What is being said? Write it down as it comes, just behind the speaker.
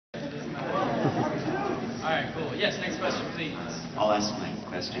Yes, next question, please. I'll ask my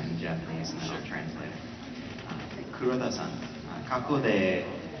question in Japanese and then I'll translate. Kuroda-san, 過去で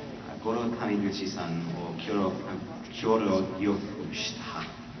ゴロ谷口さんを協力した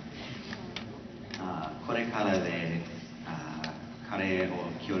これからで彼を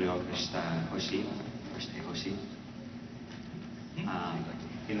協力してほしい。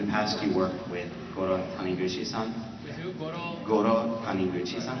In the past, you worked with Goro Taniguchi-san. With who? Goro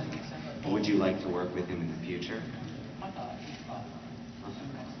Taniguchi-san. Would you like to work with him in the future?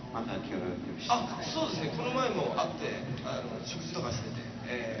 また協力して。そうですね。この前も会って食事とかしてて、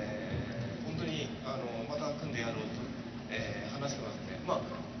本当にまた組んでやろうと、話してますね。まあ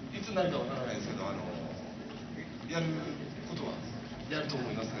いつになるかわからないですけど、やることはやると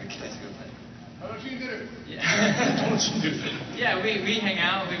思いますので期待してください。Yeah, we hang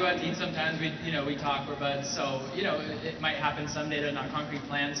out, we go out to eat sometimes, we talk, we're buds, so, it might happen someday, they're not concrete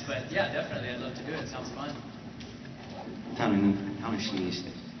plans, but yeah, definitely, I'd love to do it, it sounds fun. 楽しみにし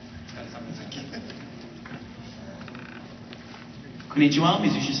て。Konnichiwa,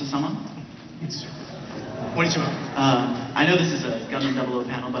 Mizushima-sama. Konnichiwa. I know this is a Gundam 00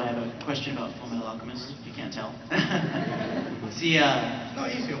 panel, but I have a question about Fullmetal Alchemist, if you can't tell. See, No,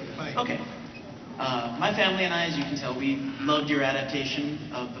 easy. Okay. My family and I, as you can tell, we loved your adaptation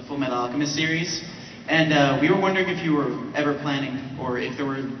of the Fullmetal Alchemist series, and we were wondering if you were ever planning, or if there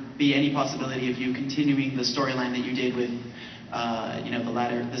would be any possibility of you continuing the storyline that you did with,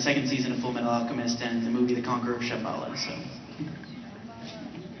 the second season of Fullmetal Alchemist and the movie The Conqueror of Shambhala. So.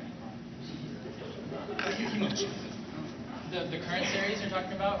 The current series you're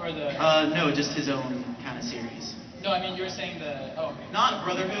talking about, or the? No, just his own kind of series. No, I mean you were saying the. Oh, okay. Not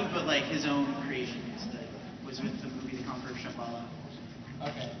Brotherhood, but like his own creations. That was with the movie The Conqueror of Shambhala.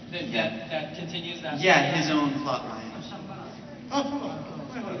 Okay. That continues that. Yeah, his own plot line.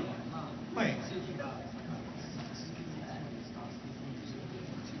 はい。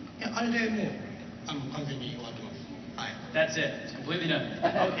いや、あれでもう完全に終わってます。はい。That's it. It's completely done.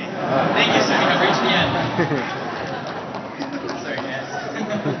 Okay. Thank you, sir. We have reached the end. Sorry, guys.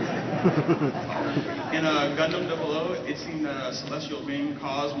 In Gundam 00, it seemed that a celestial being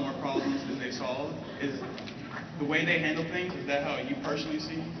caused more problems than they solved. Is the way they handle things, is that how you personally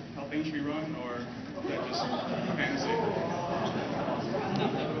see how things should be run, or is that just fantasy?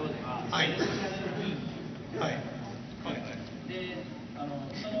 はい。はい。で、その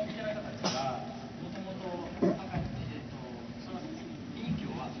キャラクターがもともとその影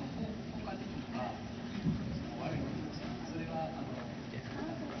響は効果的には悪いんですよ。それが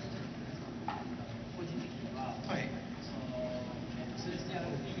個人的にはそのセレスティア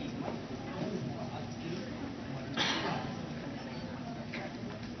ルビーイングの方が合ってると思われます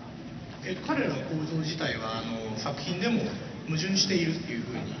か？彼らの構造自体は作品でも矛盾しているっていう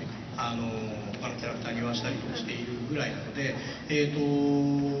ふうに他のキャラクターに言わしたりしているぐらいなので、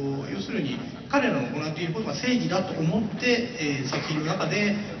要するに彼らの行っていることが正義だと思って、作品の中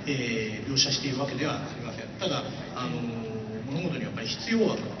で、描写しているわけではありません。ただ物事にやっぱり必要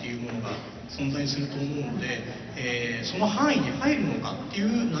悪っていうものが存在すると思うので、その範囲に入るのかってい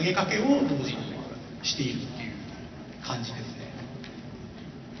う投げかけを同時にしているっていう感じですね。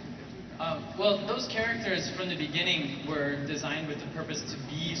Well, those characters from the beginning were designed with the purpose to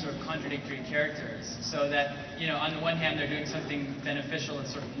be sort of contradictory characters, so that, on the one hand they're doing something beneficial and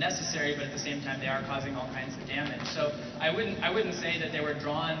sort of necessary, but at the same time they are causing all kinds of damage. So I wouldn't say that they were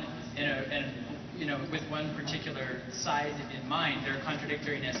drawn with one particular side in mind. Their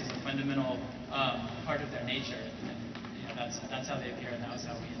contradictoriness is a fundamental part of their nature. And, that's how they appear, and that's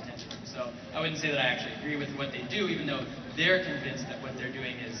how we intend them. So I wouldn't say that I actually agree with what they do, even though they're convinced that what they're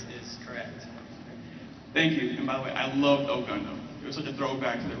doing is correct. Thank you. And by the way, I loved O Gundam. It was such a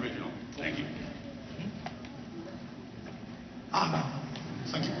throwback to the original. Thank you.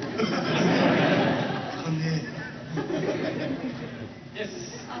 Thank you. Yes.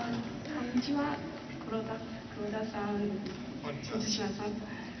 Konnichiwa, Kuroda-san, Mizushima-san.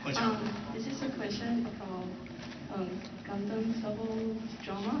 This is a question about Gundam double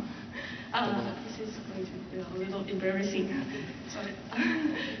drama. This is going to be a little embarrassing. Sorry.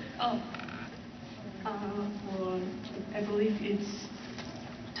 I believe it's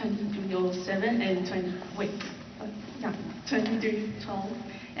 2307 and 2312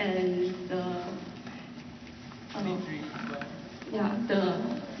 and the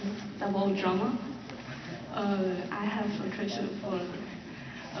double drama. I have a question for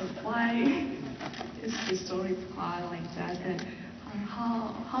why is the story plot like that, and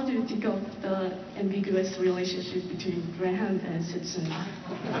how do you think of the ambiguous relationship between Graham and Setsuna?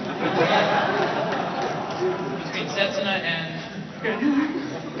 Between Setsuna and Graham.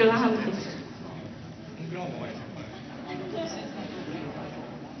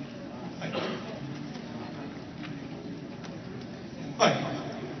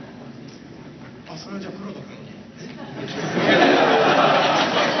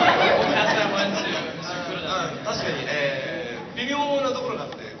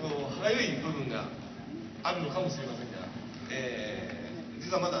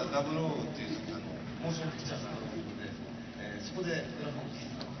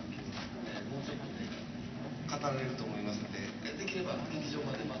 語られると思いますので、できれば劇場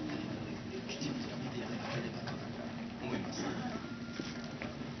まで待っていただいて、きちんと見ていただければと思います。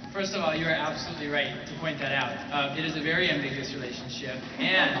First of all, you are absolutely right to point that out. It is a very ambiguous relationship,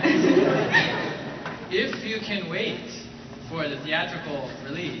 and if you can wait for the theatrical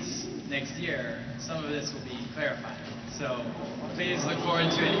release next year, some of this will be clarified. So please look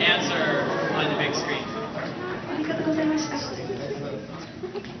forward to an answer on the big screen. ありがとうございました。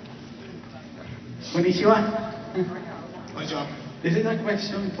こんにちは。こんにちは。This is a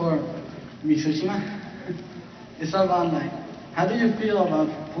question for Mizushima. It's about like, how do you feel about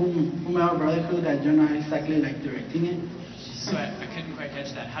Fullmetal Brotherhood that you're not exactly like directing it? So I couldn't quite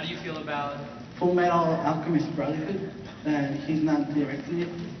catch that. How do you feel about? Fullmetal Alchemist Brotherhood that he's not directing it?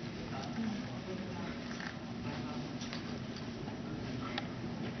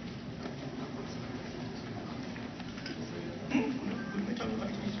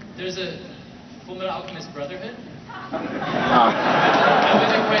 There's a Fullmetal Alchemist Brotherhood? Oh. I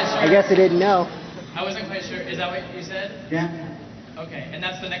wasn't quite sure. I guess I didn't know. I wasn't quite sure. Is that what you said? Yeah. Okay, and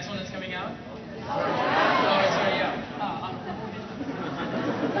that's the next one that's coming out? Oh, it's already out. Ah,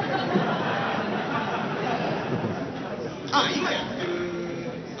 今やってる、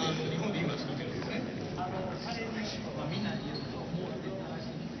日本で今作ってるんですね。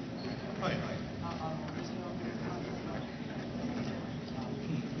はいはい。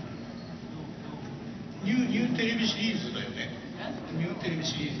ニューテレビシリーズだよね。ニューテレビ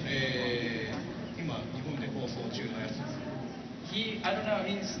シリーズ、今日本で放送中のやつ。I don't know,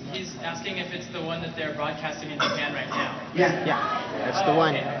 he's asking if it's the one that they're broadcasting in Japan right now. Yeah. Yeah, that's the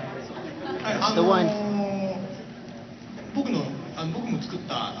one. Okay. That's the one. 僕も作っ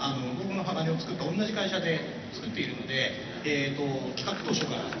た僕の鋼を作った同じ会社で作っているので、企画当初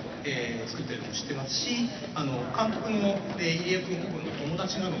から、作ってるのも知ってますし、監督の入江君僕の友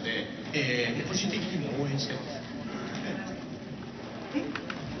達なので、個人的にも応援してます。入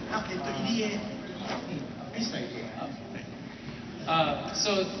江、ミスター入江。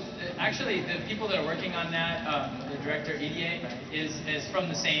So actually, the people that are working on that, the director EDA is from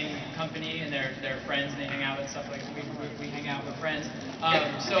the same company, and they're friends. And they hang out and stuff like we hang out with friends.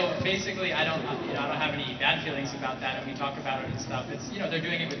 So basically, I don't have any bad feelings about that, and we talk about it and stuff. It's they're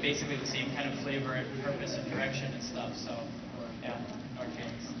doing it with basically the same kind of flavor and purpose and direction and stuff. So yeah, no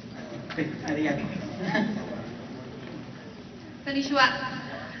feelings. ありがとう。こんにちは.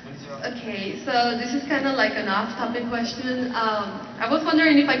 Okay, so this is kind of like an off-topic question. I was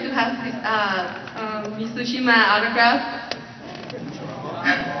wondering if I could have this Mizushima autograph.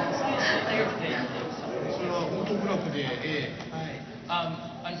 それはオートグラフで、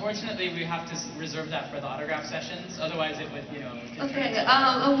Unfortunately, we have to reserve that for the autograph sessions. Otherwise, it would, Okay,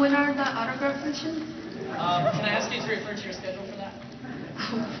 when are the autograph sessions? Can I ask you to refer to your schedule for that?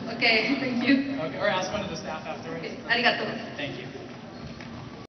 Okay, thank you. Okay, or ask one of the staff afterwards. Okay, arigatou. Thank you.